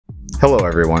Hello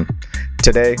everyone.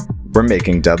 Today we're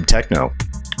making DUB Techno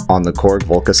on the Korg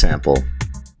Volca Sample.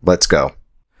 Let's go.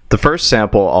 The first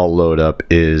sample I'll load up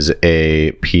is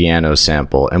a piano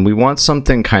sample, and we want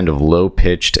something kind of low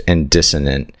pitched and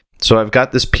dissonant. So I've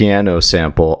got this piano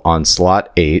sample on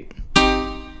slot 8.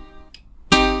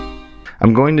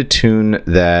 I'm going to tune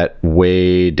that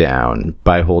way down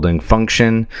by holding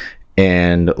function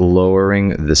and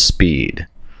lowering the speed.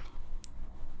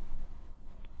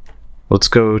 Let's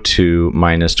go to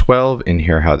 -12 and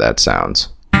hear how that sounds.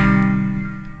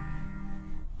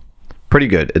 Pretty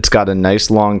good. It's got a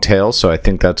nice long tail, so I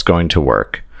think that's going to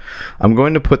work. I'm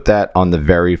going to put that on the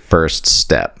very first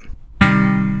step.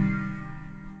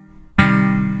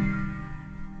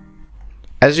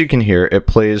 As you can hear, it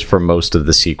plays for most of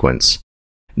the sequence.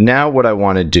 Now what I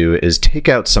want to do is take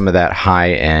out some of that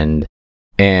high end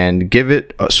and give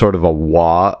it a sort of a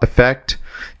wah effect.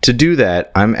 To do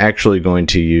that, I'm actually going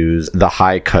to use the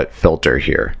high cut filter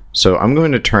here. So I'm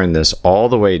going to turn this all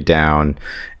the way down,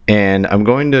 and I'm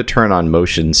going to turn on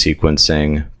motion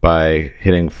sequencing by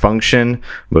hitting function,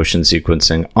 motion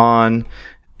sequencing on,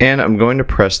 and I'm going to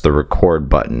press the record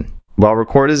button. While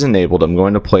record is enabled, I'm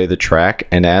going to play the track,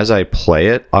 and as I play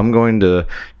it, I'm going to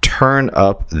turn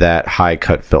up that high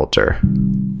cut filter.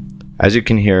 As you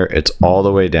can hear, it's all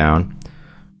the way down.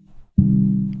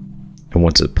 And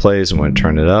once it plays, I'm going to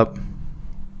turn it up.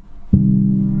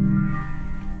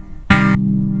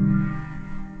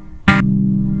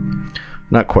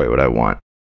 Not quite what I want.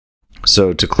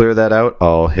 So to clear that out,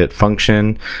 I'll hit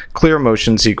function, clear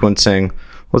motion sequencing.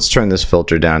 Let's turn this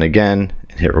filter down again,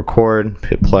 and hit record,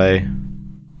 hit play.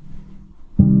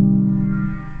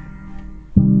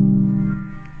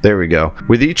 There we go.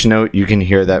 With each note, you can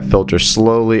hear that filter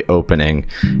slowly opening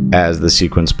as the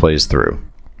sequence plays through.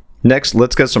 Next,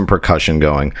 let's get some percussion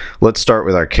going. Let's start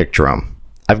with our kick drum.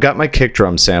 I've got my kick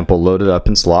drum sample loaded up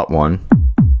in slot 1.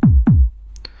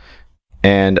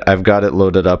 And I've got it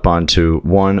loaded up onto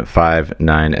 1, 5,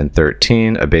 9, and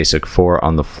 13, a basic 4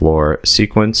 on the floor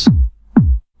sequence.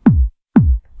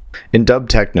 In DUB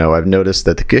Techno, I've noticed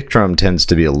that the kick drum tends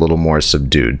to be a little more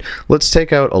subdued. Let's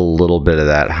take out a little bit of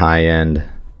that high end.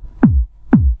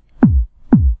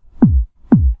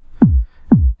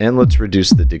 And let's reduce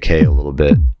the decay a little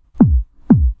bit.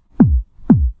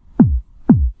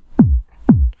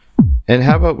 And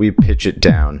how about we pitch it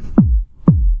down?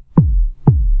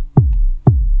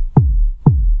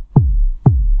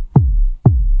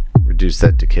 Reduce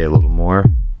that decay a little more.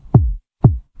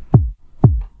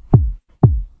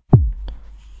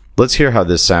 Let's hear how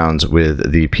this sounds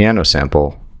with the piano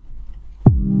sample.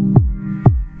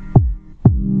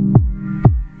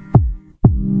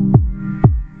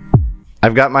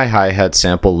 I've got my hi-hat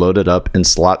sample loaded up in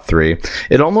slot 3.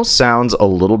 It almost sounds a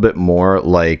little bit more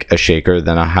like a shaker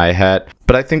than a hi-hat,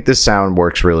 but I think this sound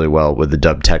works really well with the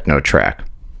DUB Techno track.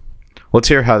 Let's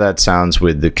hear how that sounds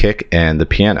with the kick and the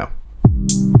piano.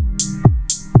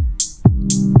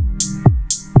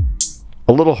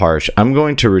 A little harsh. I'm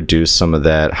going to reduce some of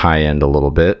that high end a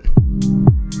little bit.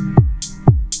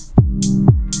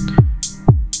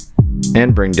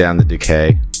 And bring down the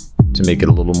decay to make it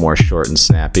a little more short and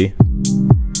snappy.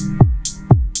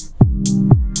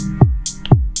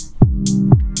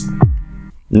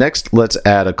 Next, let's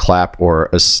add a clap or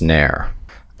a snare.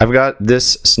 I've got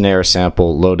this snare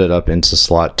sample loaded up into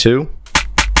slot 2.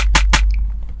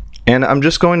 And I'm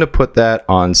just going to put that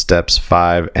on steps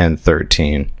 5 and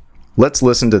 13. Let's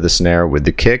listen to the snare with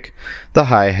the kick, the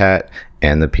hi-hat,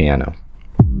 and the piano.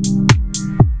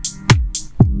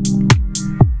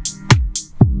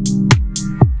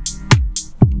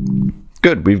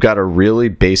 Good, we've got a really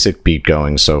basic beat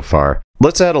going so far.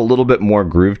 Let's add a little bit more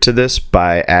groove to this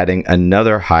by adding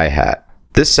another hi-hat.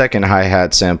 This second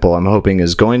hi-hat sample I'm hoping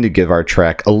is going to give our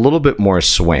track a little bit more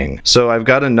swing. So I've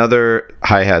got another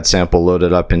hi-hat sample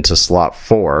loaded up into slot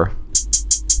 4.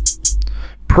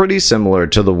 Pretty similar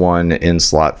to the one in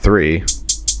slot 3.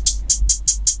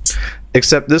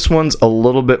 Except this one's a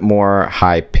little bit more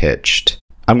high-pitched.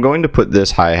 I'm going to put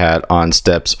this hi-hat on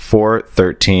steps 4,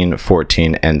 13,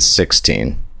 14, and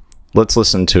 16. Let's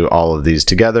listen to all of these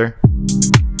together.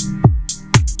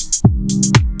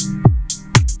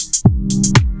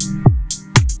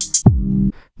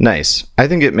 Nice. I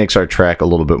think it makes our track a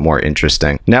little bit more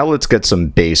interesting. Now let's get some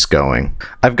bass going.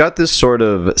 I've got this sort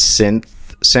of synth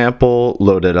sample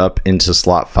loaded up into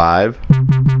slot 5.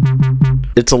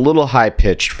 It's a little high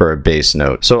pitched for a bass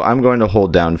note, so I'm going to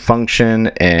hold down function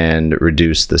and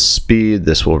reduce the speed.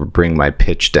 This will bring my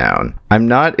pitch down. I'm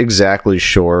not exactly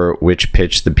sure which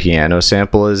pitch the piano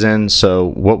sample is in, so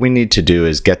what we need to do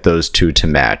is get those two to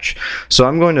match. So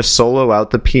I'm going to solo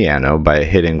out the piano by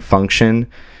hitting function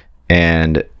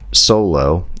and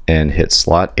solo and hit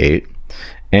slot 8.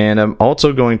 And I'm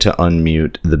also going to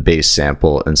unmute the bass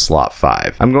sample in slot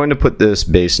 5. I'm going to put this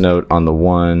bass note on the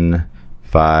 1,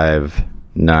 5,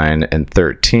 9, and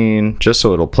 13, just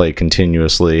so it'll play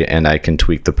continuously and I can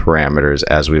tweak the parameters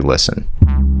as we listen.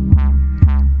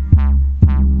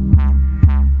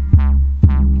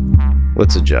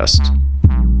 Let's adjust.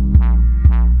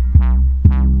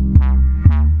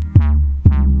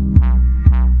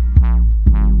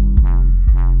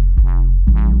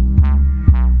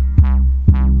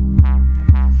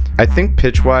 I think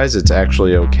pitch-wise it's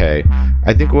actually okay.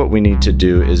 I think what we need to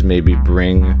do is maybe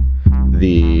bring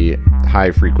the high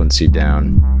frequency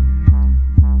down.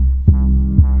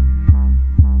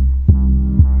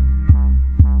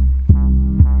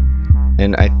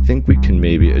 And I think we can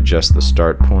maybe adjust the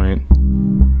start point.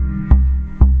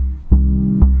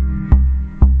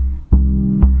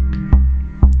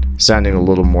 Sounding a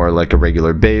little more like a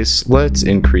regular bass. Let's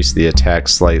increase the attack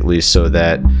slightly so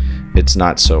that it's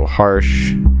not so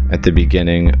harsh at the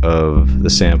beginning of the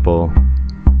sample.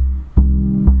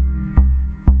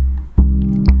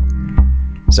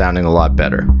 Sounding a lot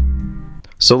better.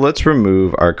 So let's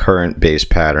remove our current bass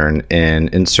pattern and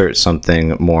insert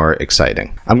something more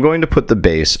exciting. I'm going to put the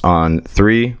bass on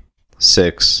 3,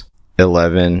 6,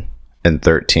 11, and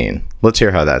 13. Let's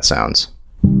hear how that sounds.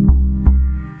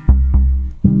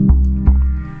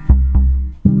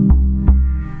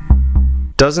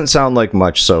 Doesn't sound like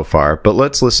much so far, but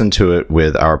let's listen to it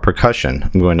with our percussion.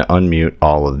 I'm going to unmute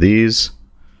all of these.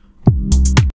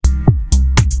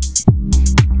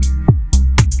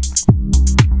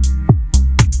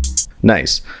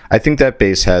 Nice. I think that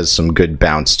bass has some good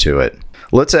bounce to it.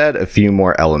 Let's add a few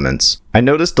more elements. I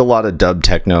noticed a lot of dub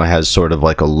techno has sort of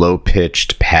like a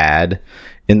low-pitched pad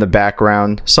in the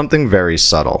background, something very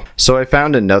subtle. So I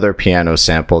found another piano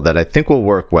sample that I think will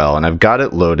work well, and I've got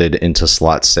it loaded into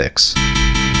slot 6.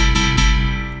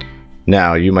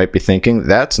 Now, you might be thinking,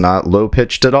 that's not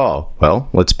low-pitched at all. Well,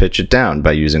 let's pitch it down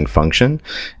by using function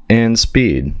and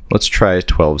speed. Let's try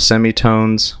 12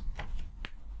 semitones.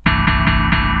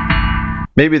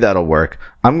 Maybe that'll work.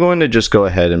 I'm going to just go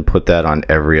ahead and put that on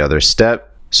every other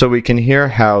step so we can hear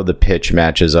how the pitch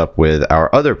matches up with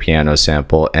our other piano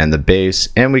sample and the bass,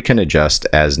 and we can adjust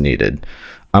as needed.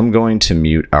 I'm going to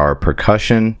mute our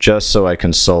percussion just so I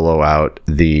can solo out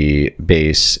the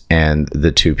bass and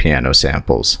the 2 piano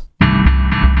samples.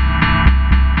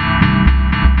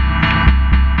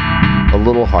 A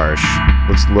little harsh.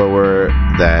 Let's lower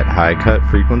that high cut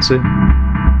frequency.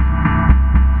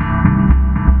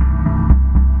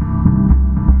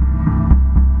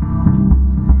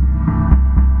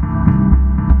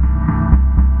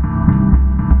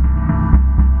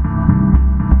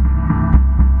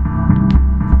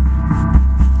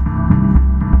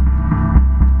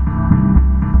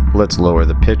 Let's lower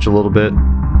the pitch a little bit.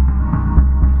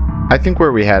 I think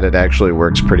where we had it actually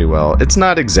works pretty well. It's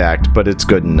not exact, but it's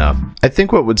good enough. I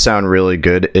think what would sound really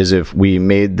good is if we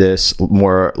made this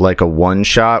more like a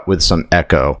one-shot with some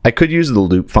echo. I could use the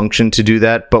loop function to do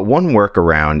that, but one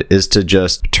workaround is to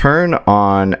just turn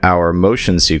on our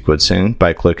motion sequencing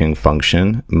by clicking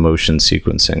function, motion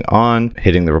sequencing on,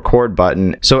 hitting the record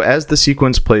button. So as the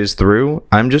sequence plays through,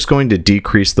 I'm just going to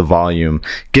decrease the volume,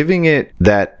 giving it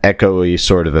that echoey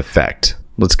sort of effect.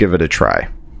 Let's give it a try.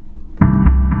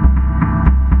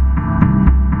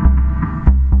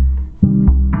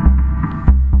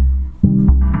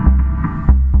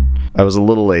 I was a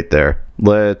little late there.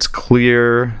 Let's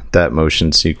clear that motion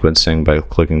sequencing by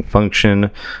clicking function,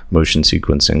 motion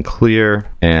sequencing clear,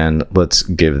 and let's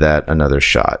give that another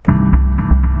shot.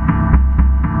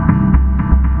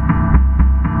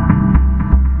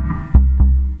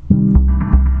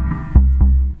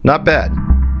 Not bad.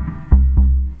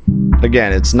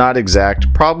 Again, it's not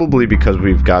exact, probably because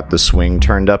we've got the swing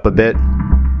turned up a bit.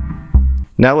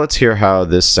 Now let's hear how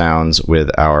this sounds with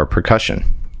our percussion.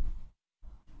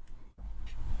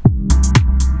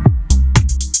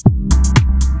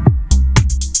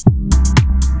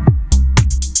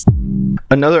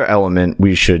 Another element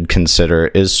we should consider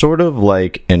is sort of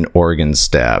like an organ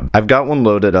stab. I've got one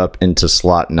loaded up into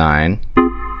slot 9.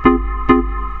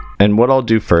 And what I'll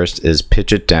do first is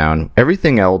pitch it down.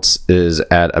 Everything else is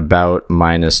at about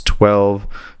 -12,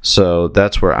 so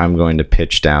that's where I'm going to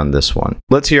pitch down this one.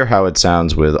 Let's hear how it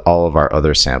sounds with all of our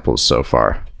other samples so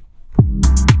far.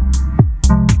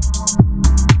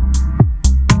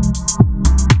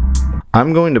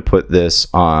 I'm going to put this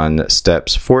on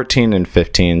steps 14 and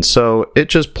 15, so it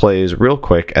just plays real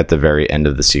quick at the very end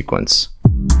of the sequence.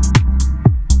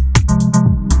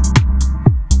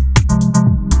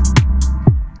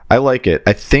 I like it.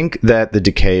 I think that the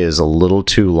decay is a little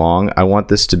too long. I want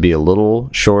this to be a little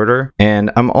shorter.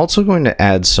 And I'm also going to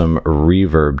add some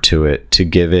reverb to it to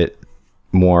give it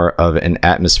more of an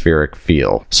atmospheric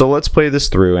feel. So let's play this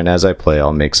through, and as I play,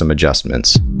 I'll make some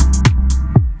adjustments.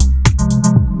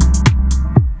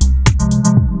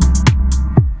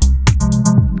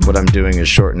 What I'm doing is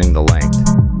shortening the length.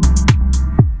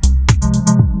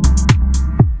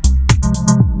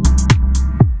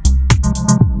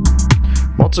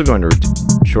 I'm also going to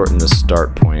shorten the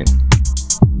start point.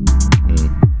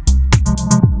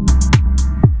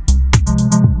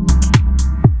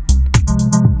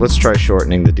 Let's try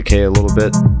shortening the decay a little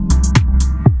bit.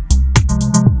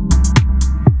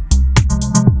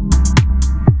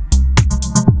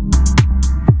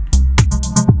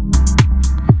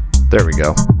 There we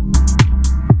go.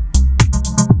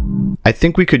 I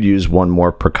think we could use one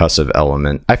more percussive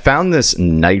element. I found this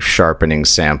knife sharpening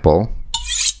sample,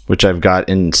 which I've got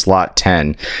in slot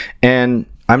 10, and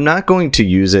I'm not going to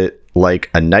use it like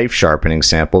a knife sharpening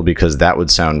sample because that would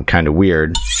sound kind of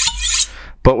weird.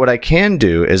 But what I can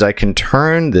do is I can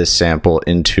turn this sample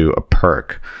into a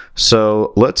perk.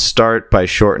 So let's start by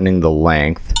shortening the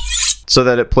length so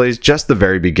that it plays just the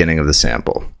very beginning of the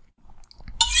sample.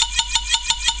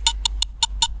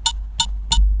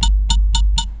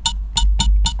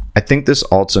 I think this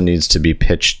also needs to be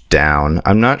pitched down.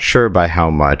 I'm not sure by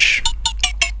how much.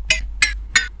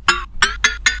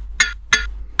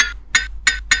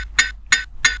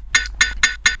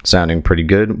 Sounding pretty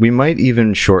good. We might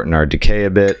even shorten our decay a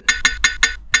bit.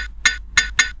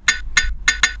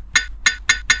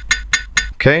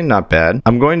 Okay, not bad.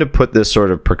 I'm going to put this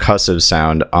sort of percussive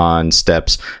sound on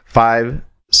steps 5,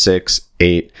 6,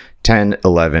 8, 10,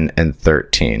 11, and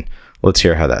 13. Let's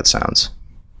hear how that sounds.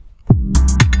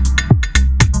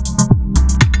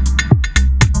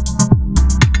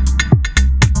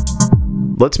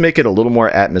 Let's make it a little more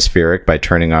atmospheric by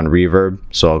turning on reverb.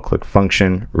 So I'll click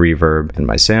Function, Reverb, and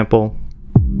my sample.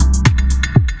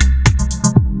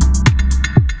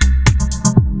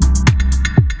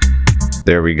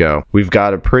 There we go. We've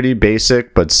got a pretty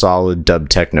basic but solid dub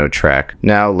techno track.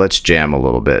 Now let's jam a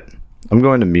little bit. I'm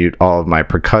going to mute all of my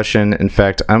percussion. In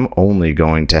fact, I'm only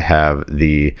going to have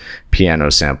the piano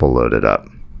sample loaded up.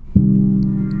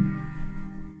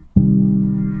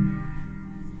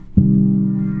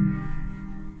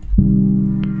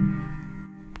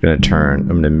 I'm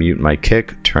going to mute my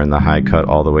kick, turn the high cut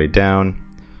all the way down,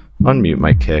 unmute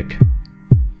my kick,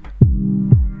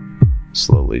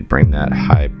 slowly bring that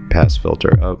high pass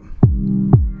filter up.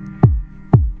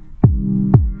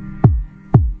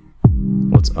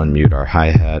 Let's unmute our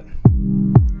hi-hat.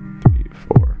 3,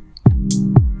 4.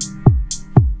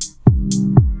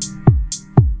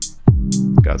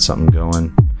 Got something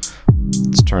going.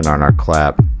 Let's turn on our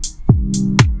clap.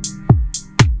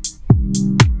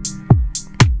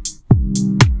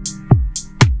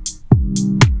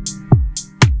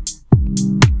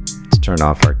 Turn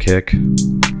off our kick,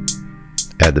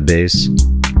 add the bass,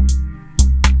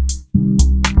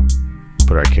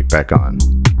 put our kick back on.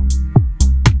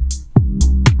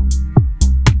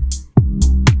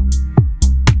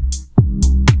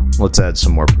 Let's add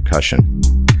some more percussion.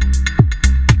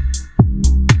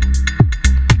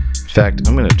 In fact,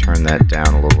 I'm going to turn that down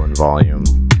a little in volume.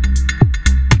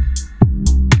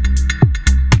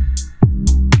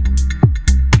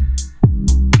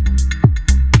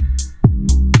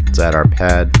 Let's add our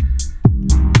pad.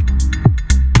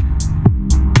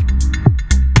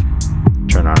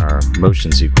 Turn on our motion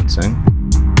sequencing.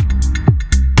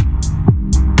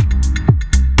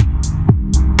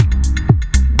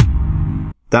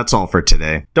 That's all for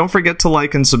today. Don't forget to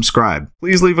like and subscribe.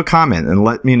 Please leave a comment and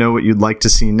let me know what you'd like to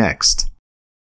see next.